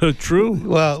years. True.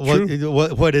 Well, True.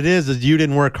 What it is you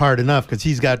didn't work hard enough because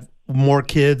he's got more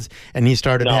kids and he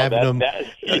started having them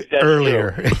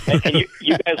earlier. And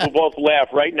you guys will both laugh.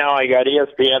 Right now, I got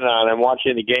ESPN on. I'm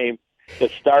watching the game. The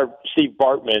star Steve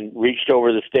Bartman reached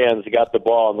over the stands, got the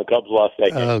ball, and the Cubs lost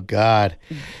that game. Oh God!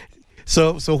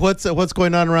 So what's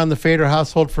going on around the Fader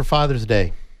household for Father's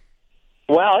Day?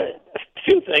 Well, a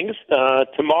few things.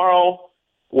 Tomorrow,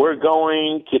 we're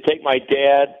going to take my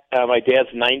dad. My dad's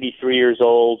 93 years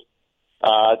old.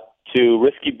 To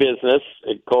Risky Business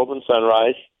at Colburn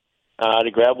Sunrise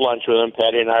to grab lunch with him.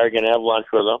 Patty and I are going to have lunch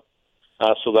with him,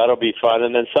 so that'll be fun.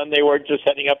 And then Sunday, we're just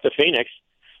heading up to Phoenix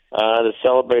to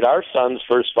celebrate our son's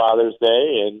first Father's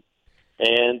Day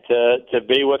and to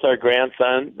be with our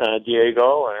grandson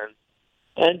Diego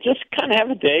and just kind of have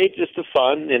a day just for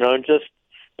fun,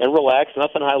 and relax.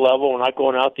 Nothing high level. We're not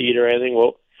going out to eat or anything.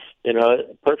 Well,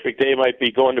 perfect day might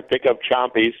be going to pick up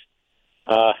Chompies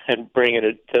and bringing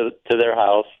it to their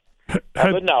house.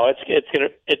 But no, it's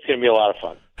gonna be a lot of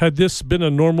fun. Had this been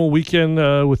a normal weekend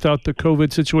without the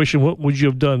COVID situation, what would you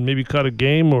have done? Maybe caught a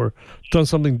game or done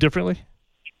something differently?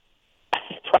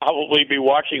 Probably be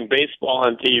watching baseball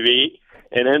on TV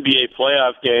and NBA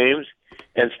playoff games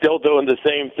and still doing the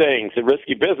same things. In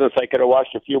Risky Business, I could have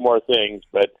watched a few more things,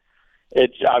 but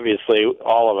it's obviously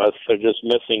all of us are just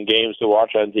missing games to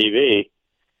watch on TV.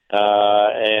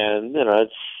 And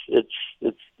it's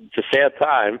a sad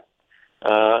time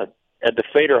at the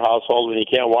Fader household when you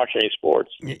can't watch any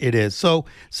sports. It is. So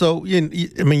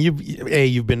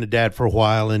you've been a dad for a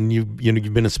while, and you've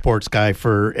been a sports guy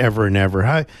forever and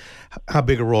ever. How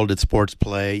big a role did sports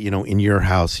play, in your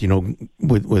house,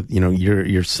 with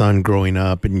your son growing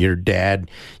up and your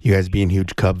dad, you guys being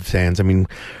huge Cub fans? I mean,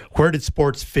 where did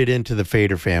sports fit into the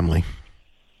Fader family?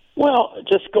 Well,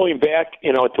 just going back,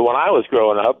 to when I was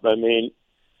growing up,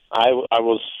 I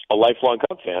was a lifelong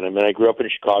Cub fan. I grew up in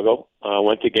Chicago,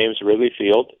 went to games at Wrigley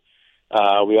Field.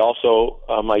 We also,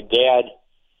 my dad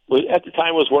at the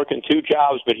time was working two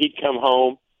jobs, but he'd come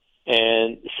home.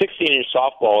 And 16-inch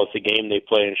softball is the game they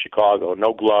play in Chicago.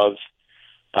 No gloves,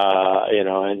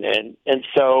 and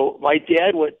so my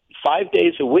dad would 5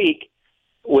 days a week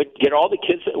would get all the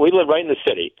kids. We live right in the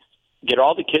city. Get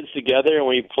all the kids together and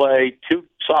we play two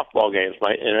softball games.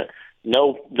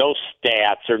 No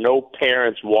stats or no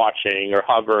parents watching or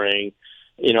hovering.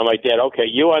 My dad. Okay,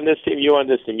 you on this team, you on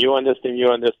this team, you on this team, you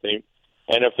on this team.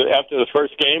 And if after the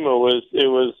first game it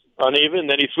was uneven,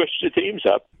 then he switched the teams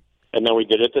up. And then we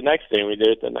did it the next day, and we did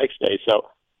it the next day. So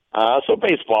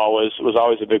baseball was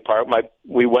always a big part.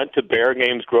 We went to Bear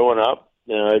games growing up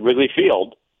at Wrigley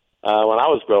Field when I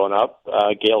was growing up.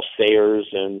 Gale Sayers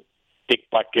and Dick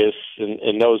Butkus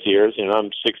in those years.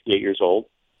 I'm 68 years old.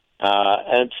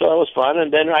 And so it was fun.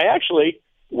 And then I actually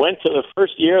went to the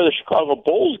first year of the Chicago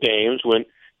Bulls games when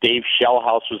Dave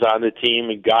Shellhouse was on the team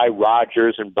and Guy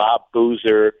Rogers and Bob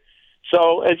Boozer.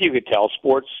 So as you could tell,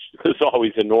 sports was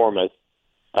always enormous.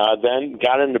 Then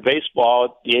got into baseball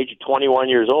at the age of 21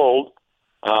 years old,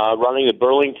 running the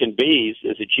Burlington Bees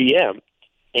as a GM.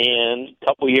 And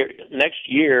next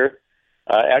year,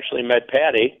 actually met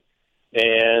Patty.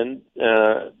 And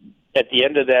at the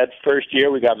end of that first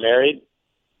year, we got married.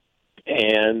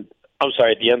 And I'm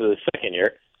sorry, at the end of the second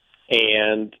year.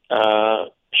 And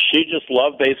she just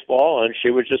loved baseball, and she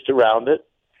was just around it.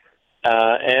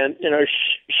 And,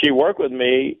 she worked with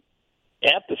me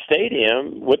at the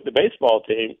stadium with the baseball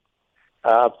team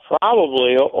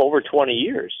probably over 20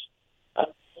 years.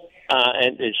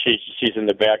 And she's in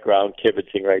the background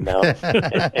kibitzing right now.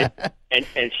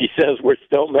 and she says we're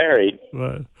still married.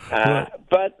 Right.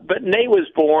 But Nate was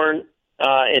born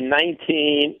in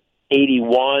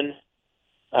 1981,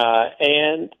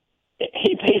 and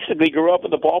he basically grew up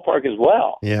at the ballpark as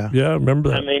well. Yeah, I remember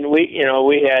that. I mean,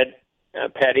 we had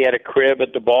Patty had a crib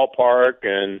at the ballpark,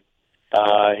 and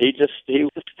he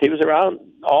was around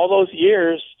all those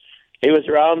years. He was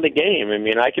around the game. I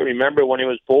mean, I can remember when he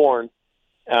was born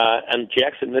in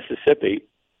Jackson, Mississippi,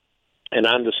 and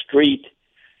on the street,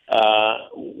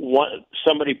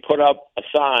 somebody put up a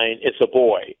sign, "It's a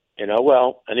boy."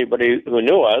 Well, anybody who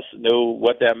knew us knew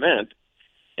what that meant,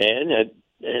 and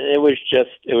it was just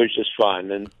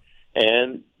fun.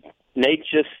 And Nate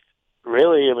just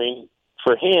really, I mean,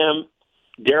 for him,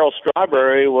 Darryl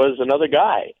Strawberry was another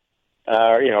guy.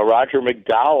 Roger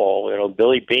McDowell,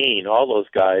 Billy Bean, all those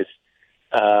guys.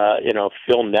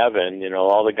 Phil Nevin,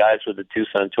 all the guys with the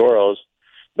Tucson Toros.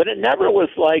 But it never was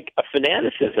like a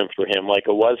fanaticism for him like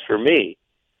it was for me.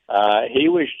 He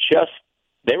was just,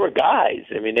 they were guys.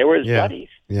 I mean, they were his buddies.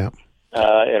 Yeah.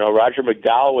 Roger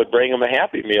McDowell would bring him a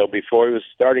Happy Meal before he was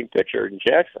starting pitcher in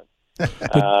Jackson.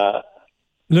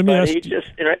 Let me ask he just,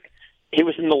 he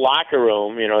was in the locker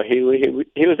room. He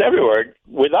was everywhere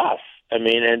with us. I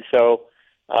mean, and so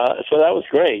that was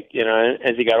great.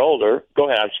 As he got older. Go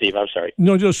ahead, Steve. I'm sorry.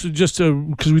 No, just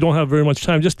because we don't have very much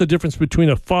time. Just the difference between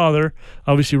a father,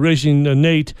 obviously raising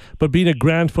Nate, but being a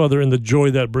grandfather and the joy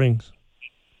that brings.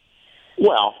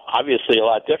 Well, obviously a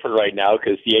lot different right now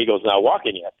because Diego's not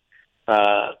walking yet.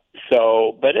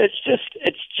 But it's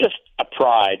just a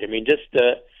pride. I mean, just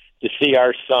to see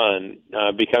our son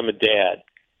become a dad,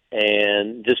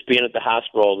 and just being at the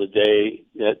hospital the day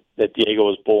that Diego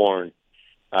was born.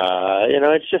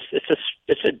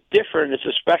 It's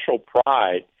a special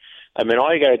pride. I mean,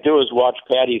 all you got to do is watch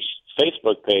Patty's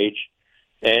Facebook page,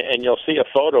 and you'll see a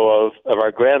photo of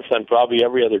our grandson probably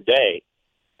every other day.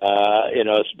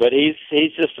 But he's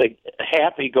just a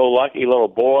happy-go-lucky little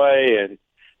boy and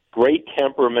great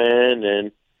temperament,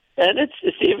 and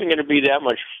it's even going to be that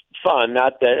much fun.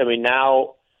 Not that, I mean,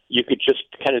 now you could just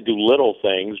kind of do little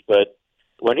things, but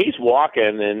when he's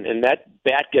walking and that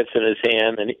bat gets in his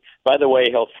hand, and by the way,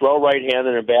 he'll throw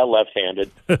right-handed and bat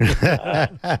left-handed.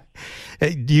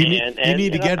 You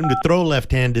need to get him to throw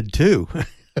left-handed too.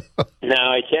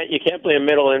 No, you can't play a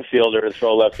middle infielder and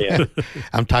throw left-handed.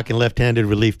 I'm talking left-handed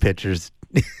relief pitchers.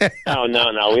 No,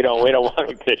 we don't want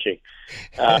him pitching.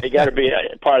 You got to be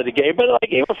a part of the game. But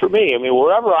even for me, I mean,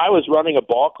 wherever I was running a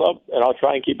ball club, and I'll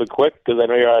try and keep it quick because I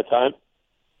know you're out of time,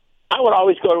 I would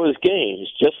always go to his games,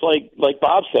 just like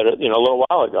Bob said it, a little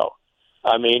while ago.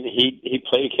 I mean, he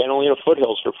played Catalina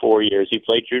Foothills for 4 years. He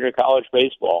played junior college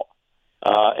baseball,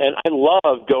 and I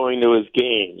loved going to his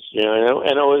games. And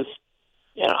it was,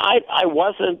 I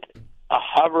wasn't a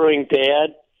hovering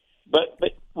dad, but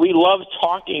we loved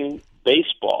talking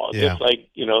baseball, just like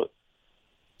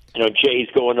Jay's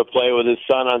going to play with his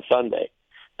son on Sunday,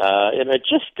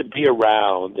 just to be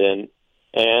around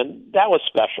and that was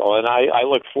special, and I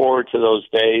look forward to those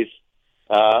days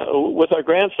with our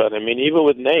grandson. I mean, even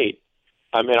with Nate,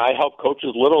 I mean, I helped coach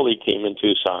his Little League team in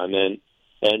Tucson, and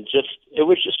it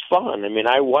was just fun. I mean,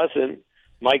 I wasn't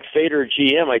Mike Fader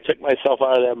GM. I took myself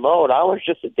out of that mode. I was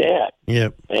just a dad.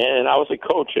 Yep. And I was a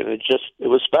coach, and it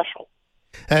was special.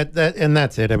 And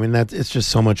that's it. I mean, it's just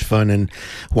so much fun, and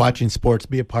watching sports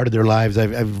be a part of their lives.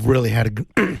 I've really had a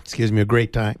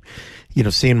great time,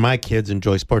 seeing my kids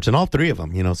enjoy sports, and all three of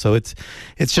them. So it's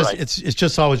just right. it's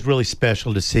just always really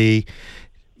special to see,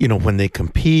 when they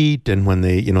compete and when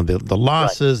they the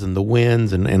losses right. and the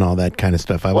wins and all that kind of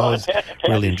stuff. I've always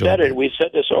really enjoyed it. We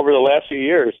said this over the last few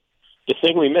years. The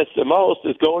thing we miss the most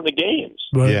is going to games.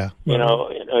 Right. Yeah.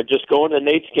 Just going to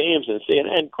Nate's games and seeing,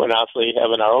 and quite honestly,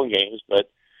 having our own games. But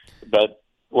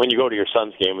when you go to your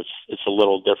son's game, it's a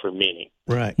little different meaning.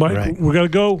 Right. Mike, right. we got to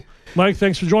go. Mike,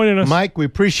 thanks for joining us. Mike, we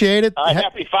appreciate it.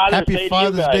 Happy Father's Day to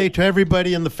you guys. to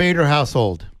everybody in the Fader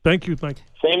household. Thank you, Mike.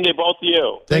 Same to both of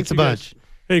you. Thanks a bunch.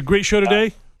 Hey, great show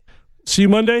today. See you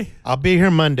Monday. I'll be here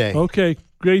Monday. Okay,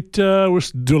 great. We're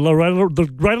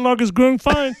right along is going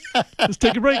fine. Let's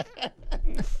take a break.